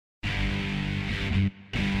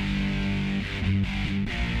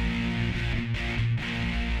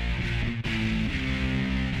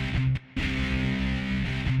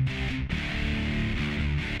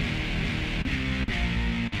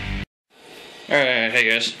Alright, hey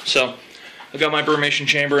guys. So, I've got my brumation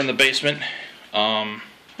chamber in the basement. Oh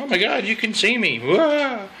my god, you can see me.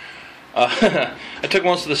 I took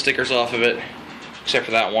most of the stickers off of it, except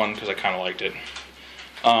for that one, because I kind of liked it.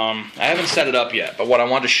 I haven't set it up yet, but what I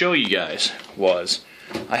wanted to show you guys was,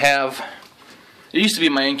 it used to be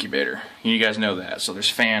my incubator. You guys know that, so there's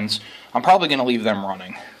fans. I'm probably going to leave them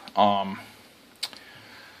running.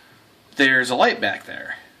 There's a light back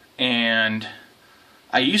there, and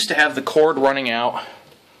I used to have the cord running out,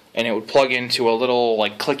 and it would plug into a little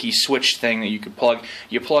like clicky switch thing that you could plug.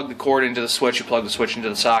 You plug the cord into the switch, you plug the switch into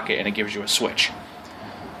the socket, and it gives you a switch.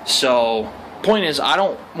 So, point is,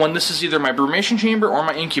 when this is either my brumation chamber or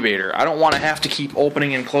my incubator, I don't want to have to keep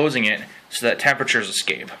opening and closing it so that temperatures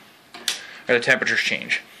escape, or the temperatures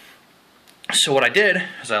change. So what I did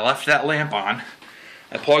is I left that lamp on,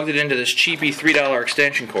 I plugged it into this cheapy $3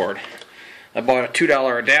 extension cord, I bought a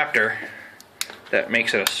 $2 adapter that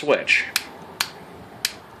makes it a switch.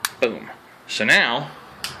 Boom. So now,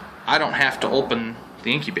 I don't have to open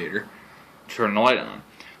the incubator to turn the light on.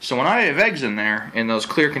 So when I have eggs in there, in those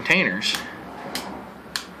clear containers,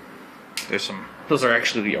 those are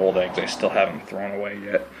actually the old eggs, I still haven't thrown away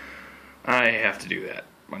yet. I have to do that.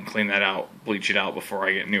 I can clean that out, bleach it out before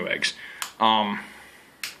I get new eggs.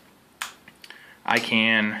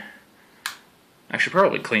 I should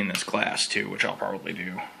probably clean this glass too, which I'll probably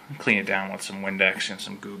do. Clean it down with some Windex and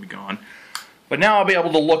some goo be gone. But now I'll be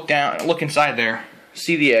able to look inside there,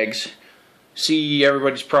 see the eggs, see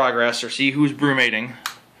everybody's progress, or see who's brumating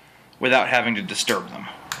without having to disturb them.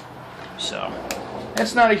 So,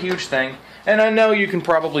 it's not a huge thing. And I know you can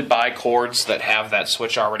probably buy cords that have that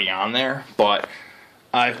switch already on there, but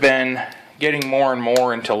I've been getting more and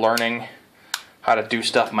more into learning how to do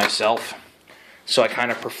stuff myself. So I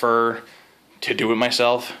kind of prefer to do it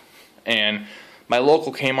myself. And my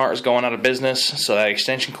local Kmart is going out of business, so that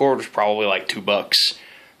extension cord was probably like $2.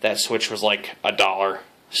 That switch was like $1.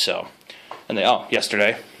 So, and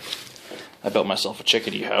yesterday I built myself a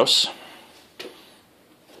chickadee house.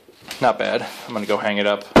 Not bad. I'm gonna go hang it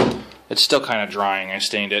up. It's still kind of drying. I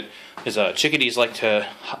stained it because chickadees like to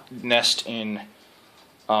nest in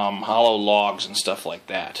hollow logs and stuff like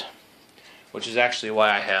that, which is actually why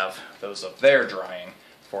I have those up there drying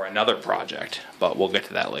for another project, but we'll get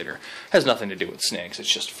to that later. It has nothing to do with snakes,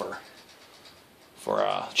 it's just for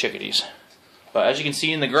chickadees. But as you can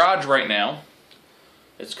see in the garage right now,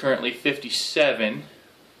 it's currently 57.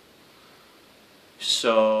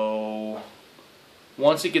 So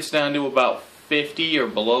once it gets down to about 50 or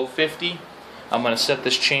below 50, I'm going to set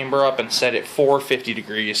this chamber up and set it for 50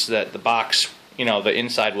 degrees so that the box, the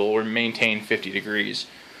inside will maintain 50 degrees.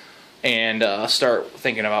 And start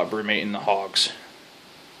thinking about brumating the hogs.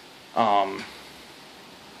 I'll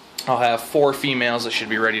have 4 females that should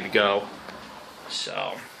be ready to go.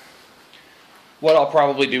 So, what I'll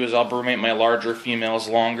probably do is I'll brumate my larger females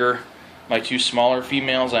longer. My 2 smaller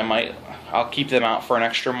females, I'll keep them out for an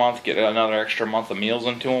extra month, get another extra month of meals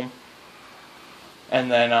into them, and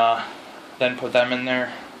then put them in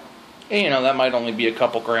there. And, that might only be a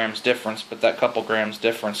couple grams difference, but that couple grams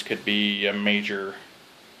difference could be a major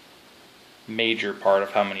part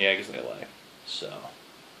of how many eggs they lay. So,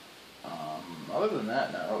 other than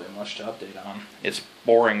that, not really much to update on. It's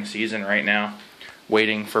boring season right now,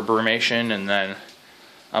 waiting for brumation, and then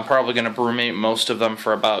I'm probably going to brumate most of them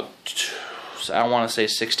for about, I want to say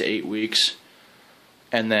 6 to 8 weeks,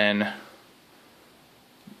 and then,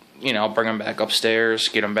 bring them back upstairs,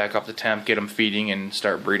 get them back up to temp, get them feeding, and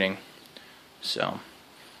start breeding. So,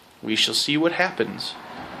 we shall see what happens.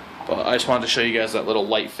 But I just wanted to show you guys that little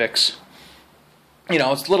light fix.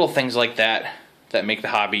 It's little things like that that make the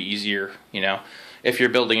hobby easier. If you're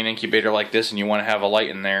building an incubator like this and you want to have a light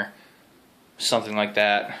in there, something like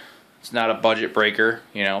that, it's not a budget breaker,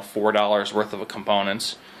 $4 worth of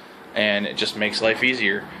components, and it just makes life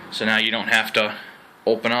easier. So now you don't have to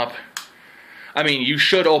open up. I mean, you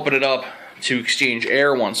should open it up to exchange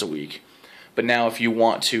air once a week, but now if you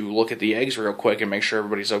want to look at the eggs real quick and make sure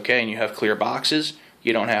everybody's okay and you have clear boxes,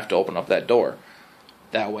 you don't have to open up that door.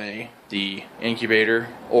 That way, the incubator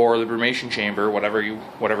or the brumation chamber, whatever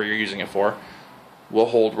you're using it for, will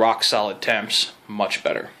hold rock solid temps much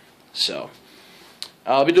better. So,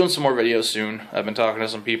 I'll be doing some more videos soon. I've been talking to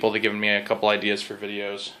some people. They've given me a couple ideas for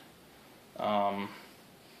videos.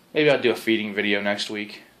 Maybe I'll do a feeding video next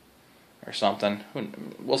week or something.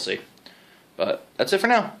 We'll see. But that's it for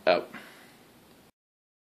now. Out.